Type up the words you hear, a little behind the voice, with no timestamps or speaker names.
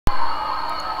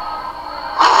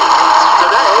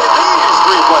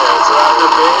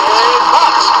after big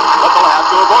bucks, but they'll have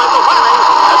to avoid the whammy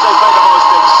as they play the most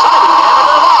exciting game of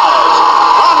their lives.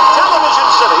 From Television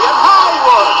City in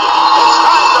Hollywood, it's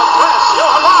time to press your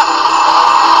luck.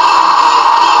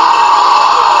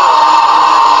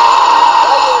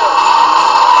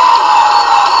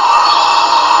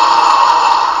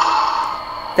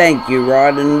 Thank you,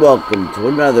 Rod, and welcome to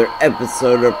another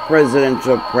episode of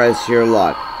Presidential Press Your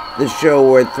Luck, the show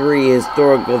where three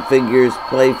historical figures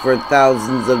play for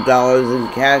thousands of dollars in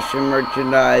cash and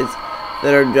merchandise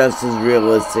that are just as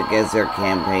realistic as their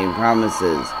campaign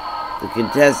promises. The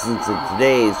contestants in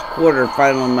today's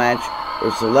quarterfinal match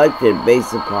were selected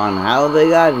based upon how they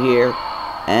got here,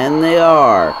 and they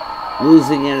are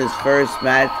losing in his first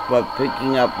match but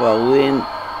picking up a win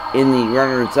in the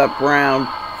runners-up round.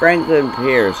 Franklin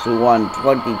Pierce, who won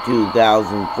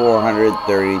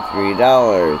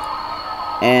 $22,433.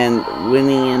 And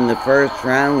winning in the first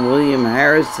round, William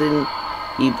Harrison,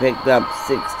 he picked up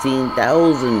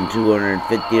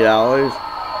 $16,250.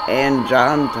 And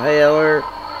John Taylor,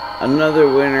 another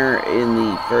winner in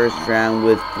the first round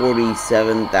with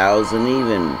 $47,000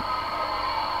 even.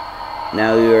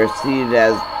 Now you are seated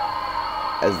as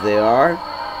they are.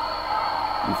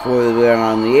 Before we went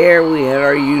on the air, we had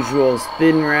our usual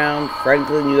spin round.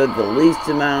 Franklin, you had the least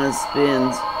amount of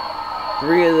spins.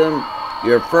 3 of them.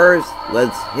 You're first.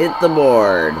 Let's hit the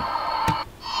board.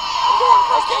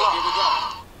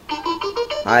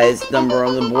 Highest number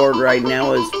on the board right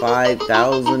now is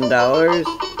 $5,000.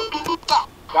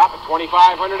 Stop at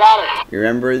 $2,500. You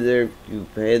remember that if you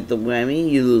hit the whammy,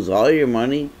 you lose all your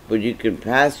money, but you can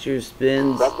pass your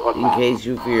spins in case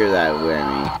you fear that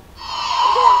whammy.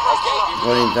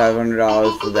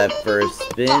 $2,500 for that first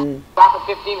spin.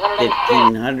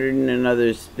 $1,500 in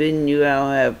another spin. You now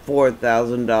have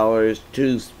 $4,000.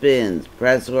 2 spins.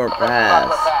 Press or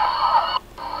pass.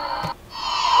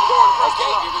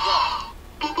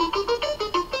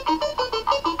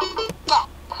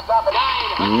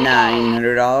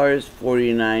 $900.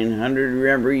 $4,900.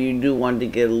 Remember, you do want to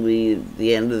get a lead at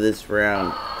the end of this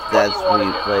round. That's where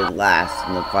you play last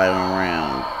in the final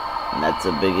round. And that's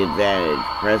a big advantage.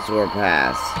 Press or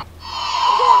pass.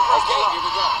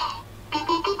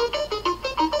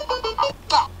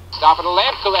 Stop at a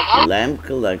lamp collection. Lamp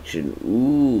collection.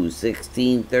 Ooh,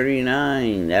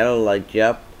 $16.39. That'll light you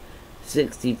up.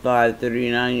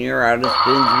 $65.39. You're out of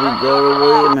spins. We go to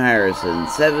William Harrison.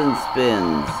 7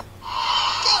 spins.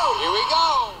 Here we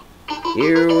go.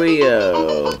 Here we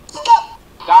go.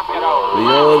 Stop it all. We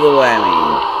go with the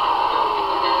whammy.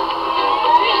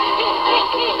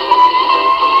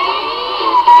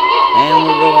 And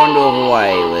we're going to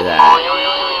Hawaii with that.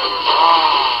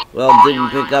 Well, didn't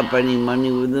pick up any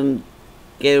money with them.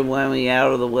 Get a whammy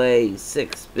out of the way.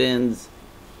 6 spins.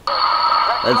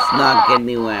 Let's not get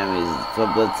any whammies. So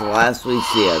that's the last we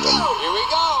see of them. Here we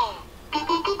go.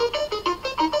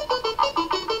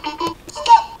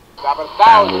 Stop at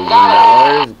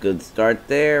 $1,000. Good start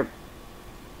there.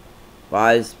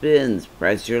 5 spins.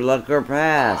 Press your luck or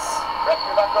pass. Press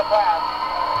your luck or pass.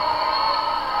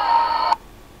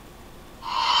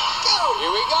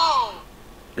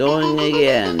 Going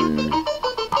again.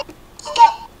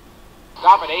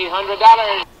 Stop at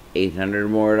 $800. $800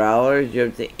 more dollars. You're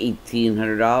up to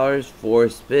 $1,800. 4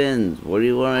 spins. What do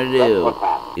you want to do?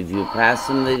 If you pass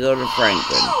them, they go to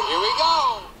Franklin. Here we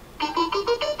go.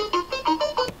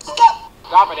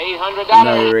 Stop at $800.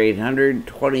 Another $800.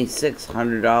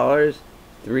 $2,600.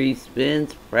 3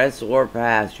 spins. Press or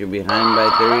pass. You're behind by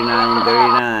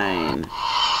 $39.39.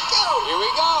 Here we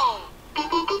go.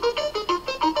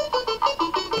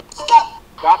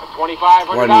 Stop at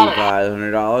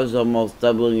 $2,500. Almost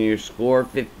doubling your score.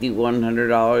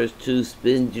 $5,100. 2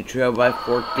 spins. You trail by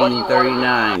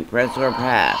 $14.39. Press or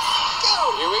pass.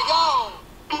 Here we go.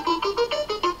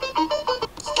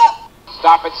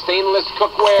 Stop at stainless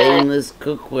cookware. Stainless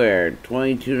cookware.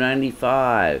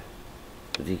 $22.95.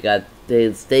 If you got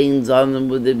stains on them,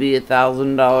 would there be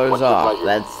 $1,000 off?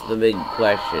 That's the big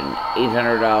question.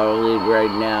 $800 lead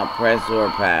right now. Press or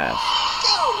pass.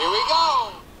 Here we go.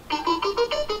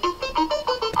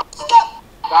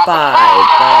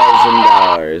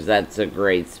 $5,000. That's a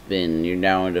great spin. You're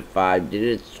now into 5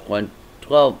 digits.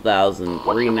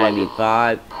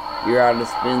 $12,395. You're out of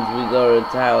spins. We go to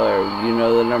Tyler. You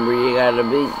know the number you gotta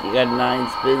beat. You got 9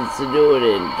 spins to do it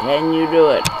in. Can you do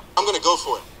it? I'm gonna go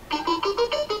for it.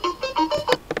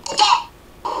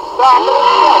 Order!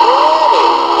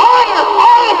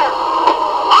 Order!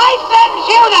 I sentence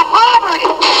you to poverty!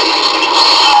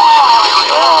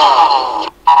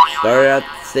 Started out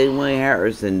the same way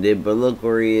Harrison did, but look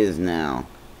where he is now.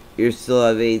 You still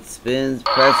have 8 spins.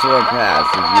 Press or pass.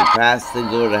 If you pass,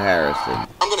 then go to Harrison.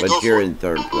 But you're in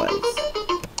 3rd place.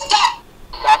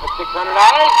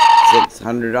 $600.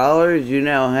 $600. You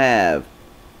now have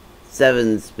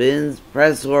 7 spins.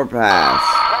 Press or pass.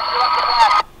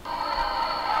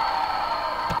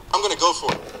 I'm gonna go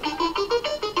for it.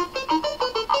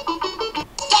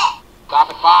 Stop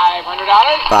at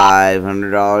 $500.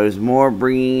 $500 more,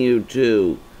 bringing you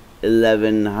to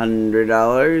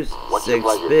 $1,100. What's your 6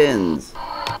 pleasure? spins.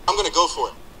 I'm gonna go for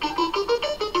it.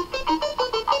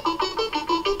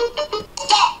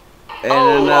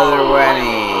 And another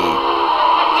whammy.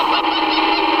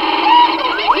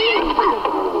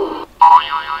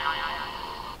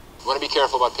 You want to be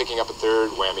careful about picking up a third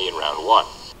whammy in round 1.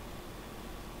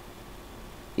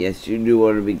 Yes, you do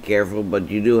want to be careful, but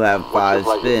you do have 5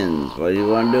 spins. What do you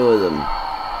want to do with them?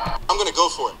 I'm gonna go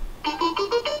for it.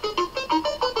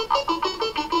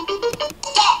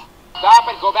 Stop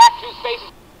and go back 2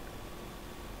 spaces.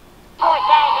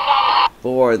 $4,000.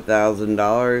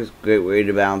 $4,000. Great way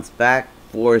to bounce back.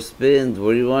 4 spins.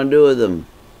 What do you want to do with them?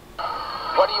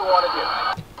 What do you want to do?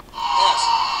 Pass.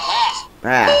 Pass.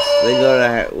 Pass. They go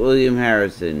to William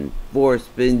Harrison. 4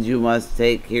 spins you must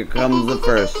take. Here comes the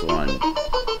first one.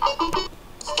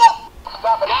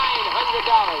 Stop at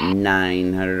 $900.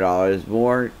 $900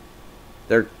 more.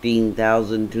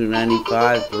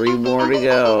 $13,295. 3 more to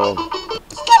go.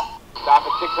 Stop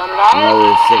at $600.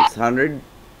 Another 600.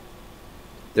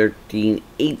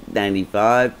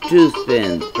 $13,895. 2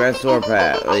 spins. Press or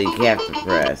pass. Well, you have to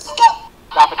press.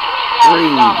 Stop at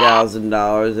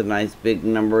 $3,000. A nice big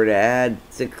number to add.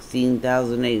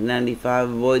 $16,895.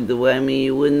 Avoid the whammy.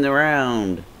 You win the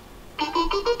round.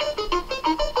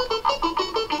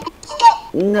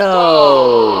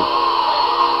 No.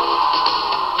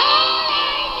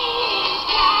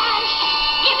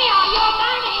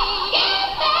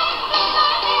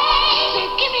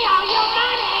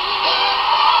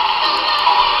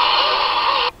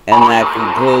 And that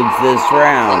concludes this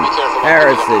round.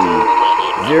 Harrison,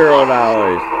 $0.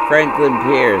 Franklin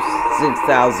Pierce,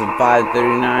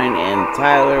 $6,539, and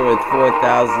Tyler with $4,000.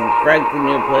 Franklin,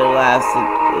 you'll play last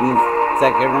in the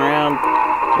second round.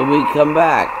 When we come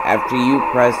back, after you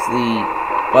press the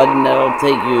button that'll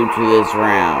take you to this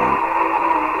round.